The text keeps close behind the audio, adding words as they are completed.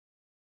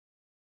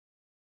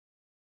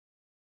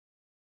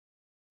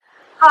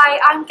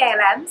Hi, I'm Gail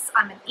Emms.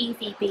 I'm an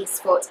EVB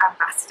Sports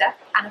Ambassador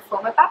and a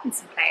former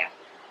badminton player.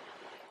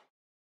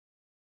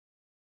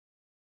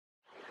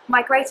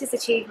 My greatest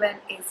achievement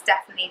is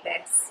definitely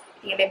this,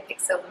 the Olympic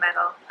silver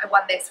medal. I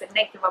won this with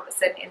Nathan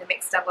Robertson in the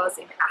mixed doubles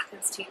in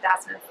Athens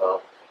 2004.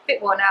 A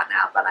bit worn out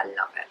now, but I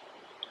love it.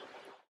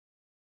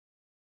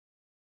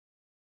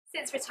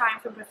 Since retiring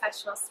from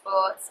professional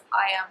sports,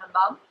 I am a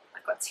mum.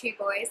 I've got 2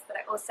 boys, but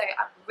I also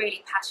am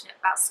really passionate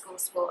about school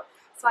sport.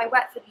 So I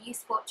work for the Youth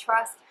Sport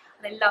Trust,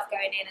 and I love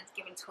going in and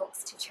giving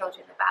talks to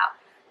children about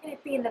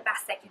being the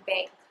best they can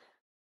be.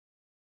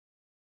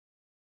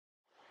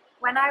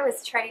 When I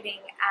was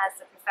training as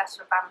a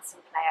professional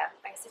badminton player,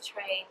 I used to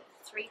train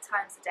 3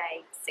 times a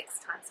day, 6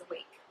 times a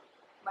week.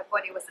 My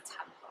body was a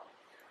temple.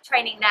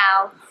 Training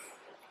now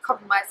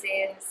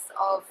compromises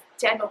of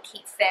general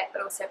keep fit,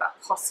 but also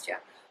about posture.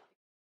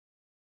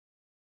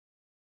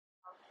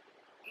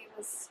 It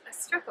was a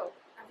struggle,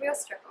 a real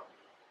struggle.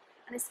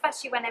 And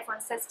especially when everyone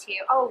says to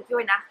you, oh,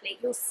 you're an athlete,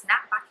 you'll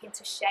snap back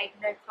into shape,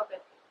 no problem.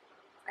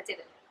 I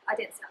didn't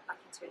snap back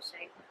into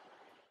shape.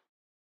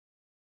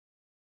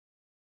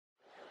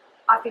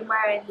 I've been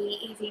wearing the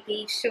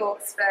EVB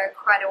shorts for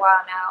quite a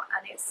while now,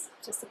 and it's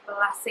just a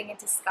blessing in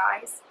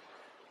disguise.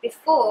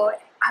 Before,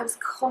 I was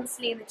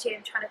constantly in the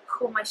gym trying to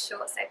pull my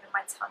shorts over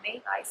my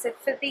tummy. So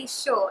for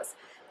these shorts,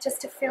 just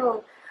to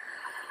feel,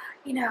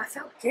 I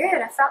felt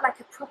good. I felt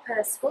like a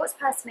proper sports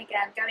person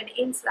again, going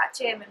into that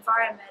gym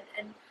environment,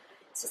 and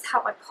just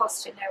help my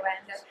posture no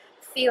end, and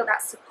feel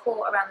that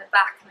support around the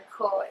back and the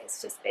core.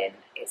 It's just been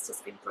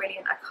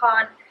brilliant. I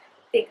can't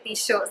pick these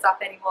shorts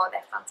up anymore.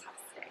 They're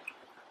fantastic.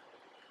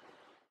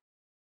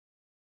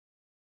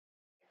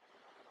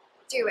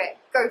 Do it,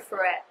 go for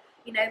it.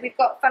 We've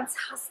got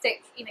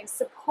fantastic,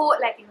 support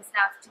leggings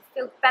now to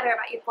feel better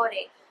about your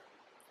body.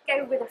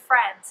 Go with a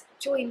friend,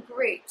 join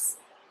groups,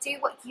 do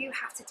what you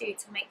have to do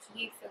to make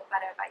you feel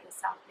better about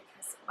yourself,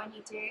 because when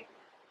you do,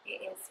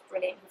 it is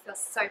brilliant. You feel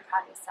so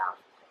proud of yourself,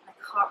 and I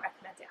can't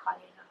recommend it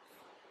highly enough.